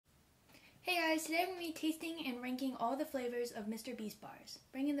Hey guys, today we're going to be tasting and ranking all the flavors of MrBeast bars.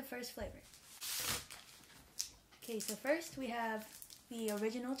 Bring in the first flavor. Okay, so first we have the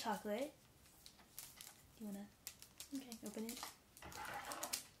original chocolate. Do you want to? Okay, open it.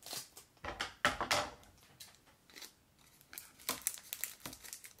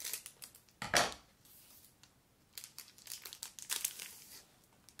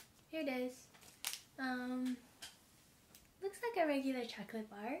 Here it is. Looks like a regular chocolate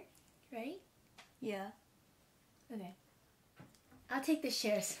bar, right? Yeah. Okay. I'll take the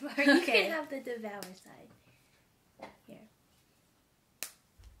shares part. You Okay. can have the devour side. Here.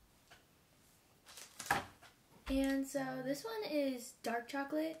 And so this one is dark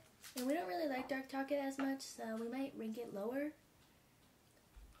chocolate, and we don't really like dark chocolate as much, so we might rank it lower.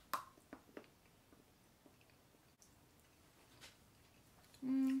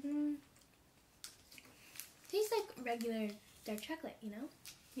 Tastes like regular dark chocolate, you know?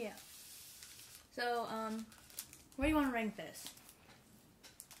 Yeah. So, where do you want to rank this?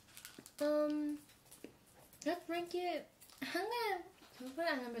 Let's rank it. We'll put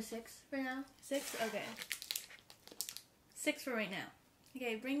it on number 6 for now. 6? Okay. 6 for right now.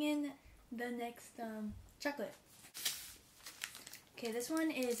 Okay, bring in the next chocolate. Okay, this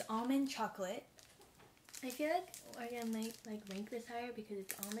one is almond chocolate. I feel like I might rank this higher because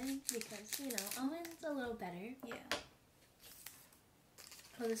it's almond, because, you know, almond's a little better. Yeah.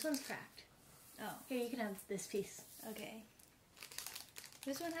 Oh, this one's cracked. Oh. Here, you can have this piece. Okay.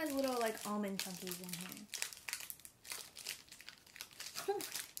 This one has little like almond chunkies in here.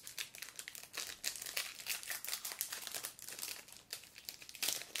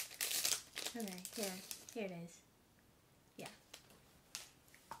 Okay, here it is. Yeah.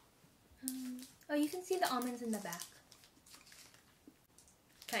 Oh, you can see the almonds in the back.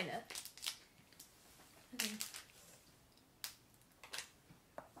 Kinda. Okay.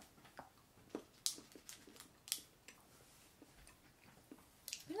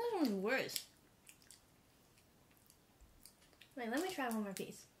 This one's worse. Wait, let me try one more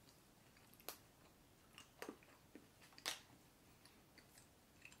piece.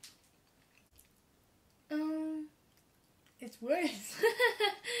 It's worse.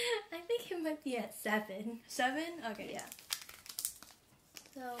 I think it might be at 7. 7? Okay. Yeah.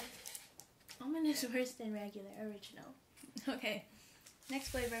 So, almond is worse than regular, original. Okay. Next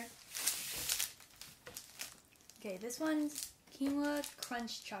flavor. Okay, this one's quinoa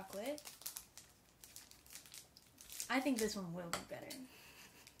crunch chocolate. I think this one will be better.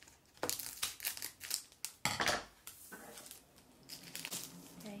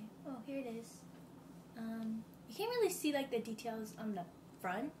 Okay. Oh, here it is. You can't really see like the details on the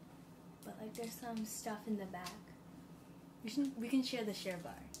front, but like there's some stuff in the back. We can share the share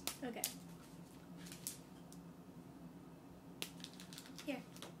bar. Okay. Here.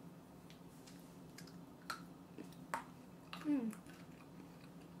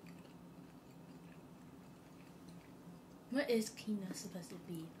 What is quinoa supposed to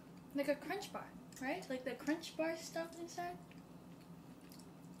be? Like a crunch bar, right? Like the crunch bar stuff inside.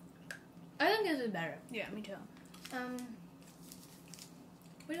 I think this is better. Yeah, me too.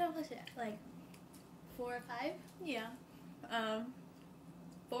 What do you want to place it at? Like 4 or 5? Yeah.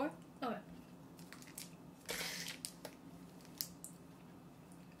 4? Okay.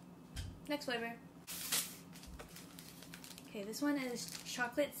 Next flavor. Okay, this one is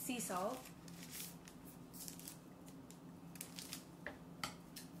chocolate sea salt.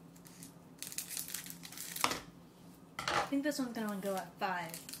 I think this one's gonna go at 5.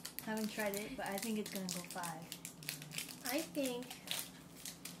 I haven't tried it, but I think it's gonna go 5. I think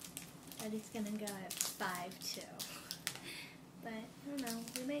that it's gonna go at 5 too. But I don't know.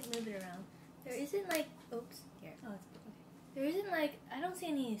 We might move it around. There isn't like, oops, here. Oh, it's okay. There isn't like, I don't see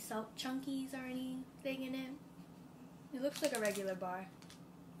any salt chunkies or anything in it. It looks like a regular bar.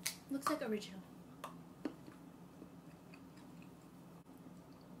 Looks like original.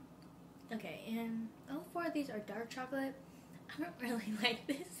 Okay, and all 4 of these are dark chocolate. I don't really like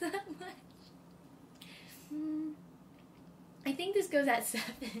this that much. I think this goes at 7.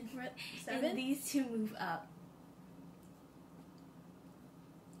 7? And these 2 move up.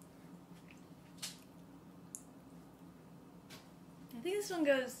 I think this one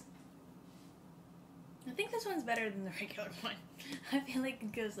goes... I think this one's better than the regular one. I feel like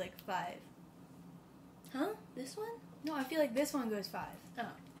it goes like 5. Huh? This one? No, I feel like this one goes 5.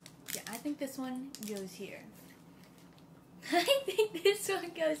 Oh. Yeah, I think this one goes here. I think this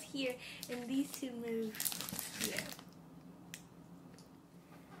one goes here, and these 2 move here.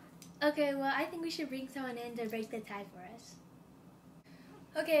 Okay, well, I think we should bring someone in to break the tie for us.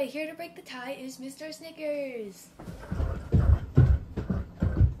 Okay, here to break the tie is Mr. Snickers.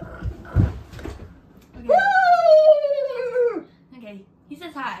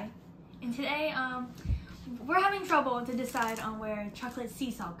 today we're having trouble to decide on where chocolate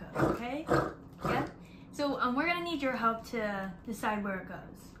sea salt goes, okay? Yeah? So we're gonna need your help to decide where it goes.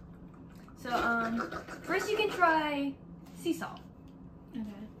 So first you can try sea salt. Okay.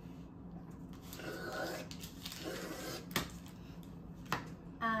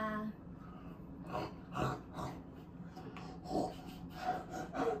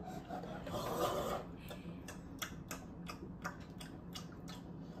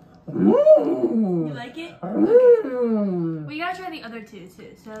 You like it? Okay. Well, you gotta try the other two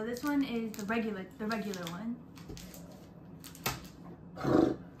too. So this one is the regular one.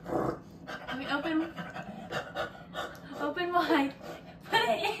 Let me open wide. Put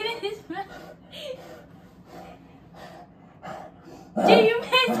it in his mouth. Jay, you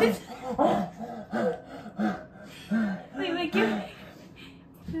missed it. Wait, give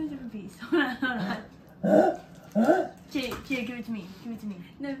me the piece. Hold on. Jay, give it to me. Give it to me.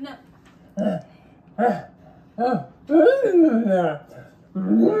 No.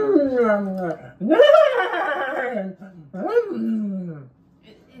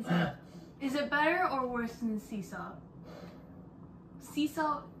 Is it better or worse than sea salt? Sea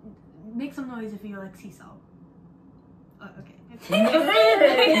salt, make some noise if you like sea salt. Oh, okay.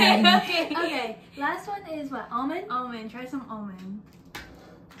 Okay. Last one is what? Almond? Almond. Try some almond.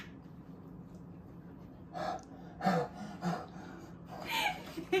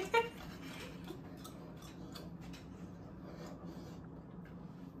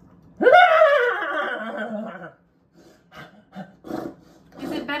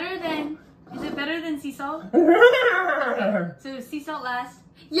 Is it better than sea salt? Okay. So sea salt last.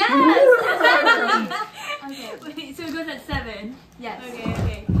 Yes! Okay. Wait, so it goes at 7. Yes.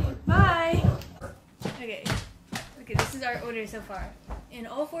 Okay. Bye. Okay, this is our order so far. And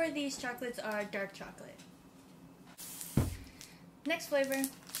all 4 of these chocolates are dark chocolate. Next flavor.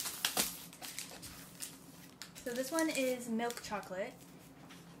 So this one is milk chocolate.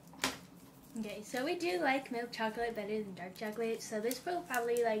 Okay, so we do like milk chocolate better than dark chocolate, so this will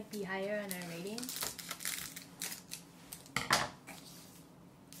probably like be higher on our rating.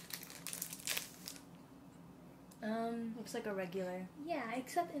 Looks like a regular. Yeah,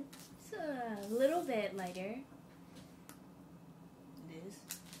 except it's a little bit lighter. It is?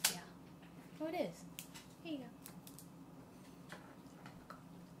 Yeah. Oh, it is. Here you go.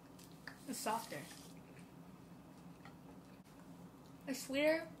 It's softer. It's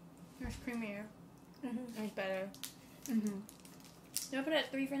sweeter. It's creamier. It's better. Do you want to put it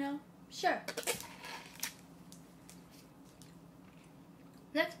at 3 for now? Sure.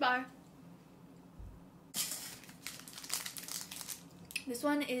 Next bar. This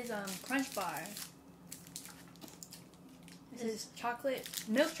one is Crunch Bar. This is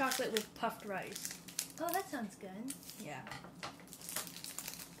milk chocolate with puffed rice. Oh, that sounds good. Yeah.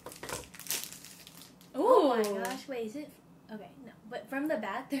 Oh my gosh, wait, is it? Okay, no. But from the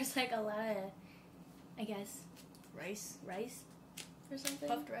back, there's like a lot of, I guess, Rice. or something.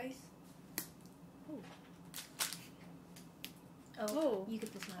 Puffed rice. Oh, you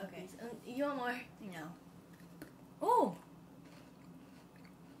get this one. Okay. You want more? No. Oh!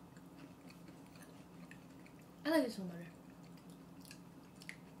 I like this one better.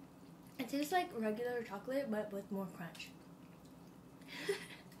 It tastes like regular chocolate, but with more crunch.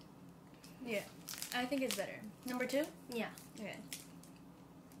 Yeah. I think it's better. Number 2? Yeah. Okay.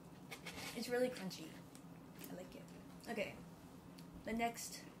 It's really crunchy. I like it. Okay. The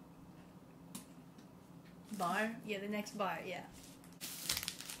next Bar? Yeah, the next bar, yeah.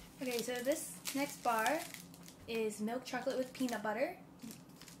 Okay, so this next bar is milk chocolate with peanut butter.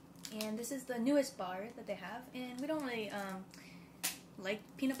 And this is the newest bar that they have. And we don't really like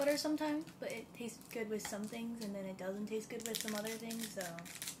peanut butter sometimes, but it tastes good with some things, and then it doesn't taste good with some other things, so...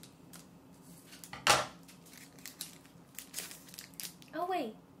 Oh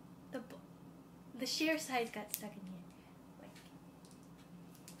wait, the sheer size got stuck in here. Like.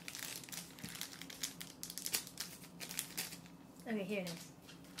 Okay, here it is.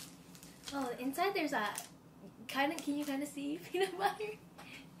 Oh, inside there's a can you kind of see peanut butter?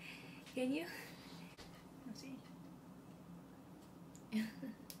 Can you? Let's see.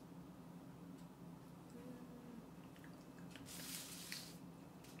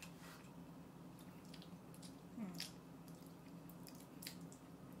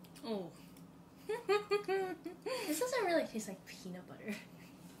 Oh. This doesn't really taste like peanut butter.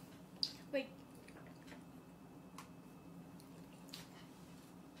 Wait.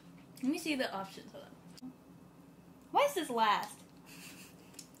 Let me see the options. Hold on. Why is this last?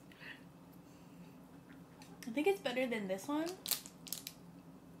 I think it's better than this one.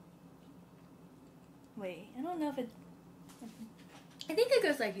 Wait, I don't know if it... I think it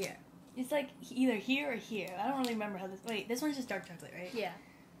goes like here. It's like either here or here. I don't really remember how this... Wait, this one's just dark chocolate, right? Yeah.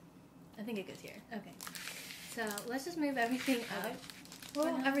 I think it goes here. Okay. So let's just move everything up.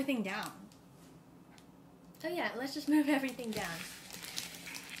 Well, everything down. Oh yeah, let's just move everything down.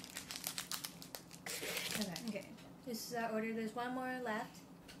 Okay. This is our order. There's one more left.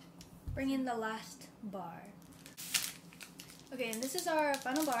 Bring in the last bar. Okay, and this is our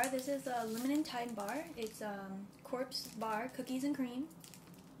final bar. This is a lemon and thyme bar. It's corpse bar, cookies and cream.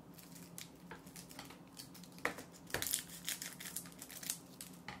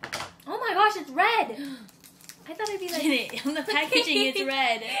 Oh my gosh, it's red! I thought it'd be like... On the packaging, it's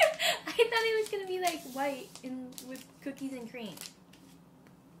red. I thought it was gonna be like white and with cookies and cream.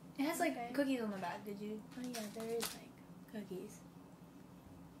 It has like cookies on the back, did you? Oh yeah, there is like cookies.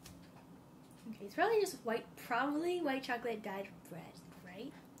 Okay, it's probably just probably white chocolate dyed red,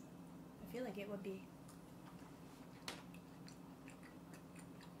 right? I feel like it would be.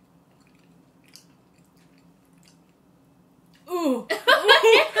 Ooh!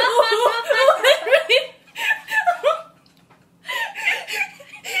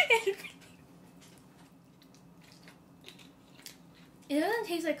 It doesn't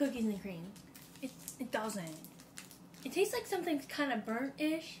taste like cookies and cream. It doesn't. It tastes like something kind of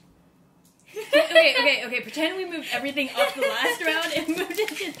burnt-ish. Okay. Pretend we moved everything up the last round and moved it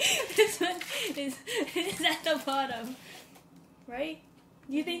to this one is at the bottom. Right?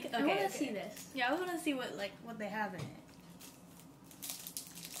 Do you think? Okay, I want to see this. Yeah, I want to see what they have in it.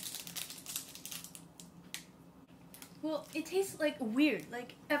 Well, it tastes like weird.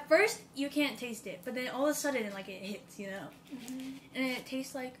 Like at first you can't taste it, but then all of a sudden like it hits, you know. And it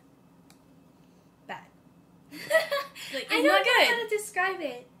tastes like bad. Like I don't know how to describe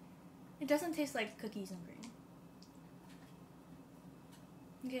it. It doesn't taste like cookies and cream.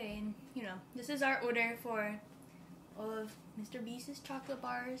 Okay, and you know, this is our order for all of MrBeast's chocolate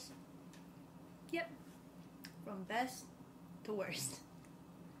bars. Yep. From best to worst.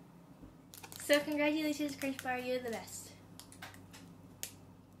 So congratulations, Crunch Bar, you're the best.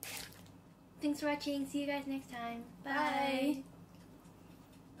 Thanks for watching. See you guys next time. Bye.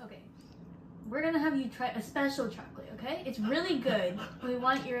 Okay. We're gonna have you try a special chocolate, okay? It's really good. We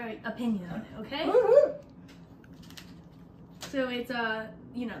want your opinion on it, okay? So it's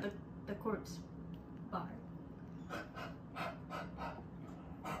you know, the corpse bar.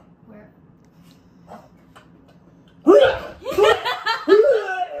 Where?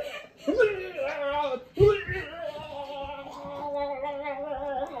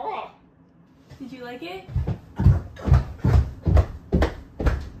 Did you like it?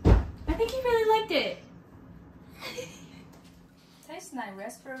 I think you really liked it. Tastes nice,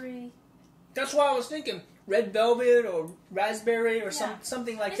 raspberry. That's why I was thinking red velvet or raspberry or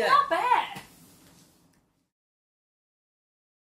something like It's that. not bad.